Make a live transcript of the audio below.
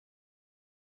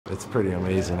It's pretty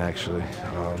amazing, actually.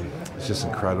 It's just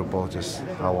incredible, just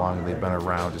how long they've been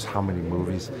around, just how many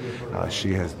movies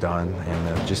she has done,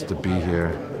 and just to be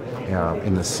here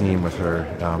in the scene with her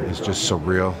is just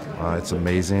surreal. It's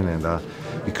amazing, and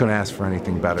you couldn't ask for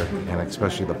anything better, and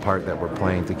especially the part that we're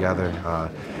playing together.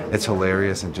 It's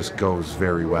hilarious and just goes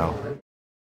very well.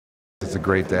 It's a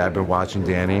great day. I've been watching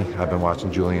Danny. I've been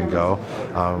watching Julian go.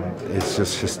 It's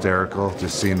just hysterical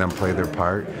just seeing them play their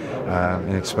part,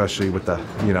 and especially with the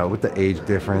with the age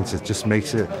difference, it just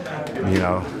makes it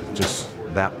just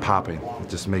that popping. It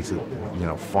just makes it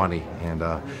funny, and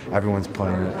everyone's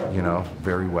playing it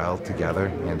very well together,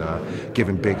 and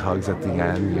giving big hugs at the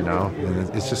end. And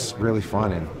it's just really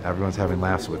fun, and everyone's having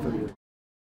laughs with it.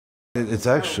 It's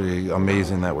actually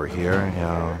amazing that we're here.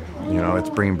 It's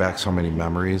bringing back so many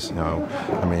memories.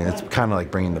 I mean, it's kind of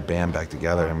like bringing the band back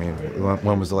together. I mean,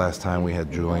 when was the last time we had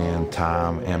Julian,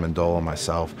 Tom, Amendola, and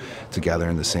myself together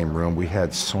in the same room? We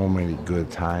had so many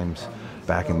good times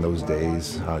back in those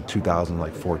days,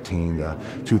 2014 to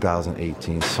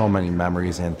 2018, so many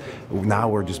memories, and now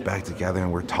we're just back together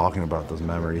and we're talking about those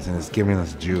memories, and it's giving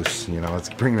us juice. It's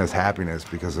bringing us happiness,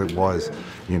 because it was,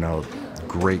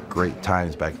 great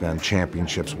times back then.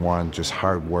 Championships won, just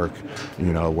hard work,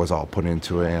 was all put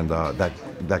into it, and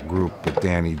that group with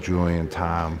Danny, Julian,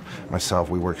 Tom, myself,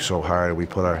 we worked so hard. We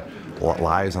put our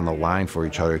lives on the line for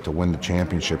each other to win the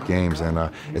championship games, and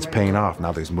it's paying off.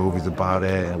 Now there's movies about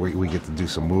it, and we get to do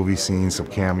some movie scenes, some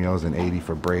cameos in 80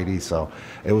 for Brady, so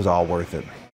it was all worth it.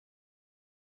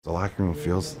 The locker room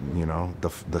feels,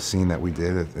 the scene that we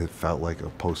did, it felt like a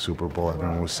post-Super Bowl.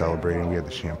 Everyone was celebrating. We had the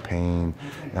champagne.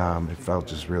 It felt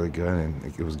just really good, and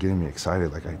it was getting me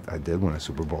excited, like I did win a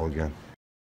Super Bowl again.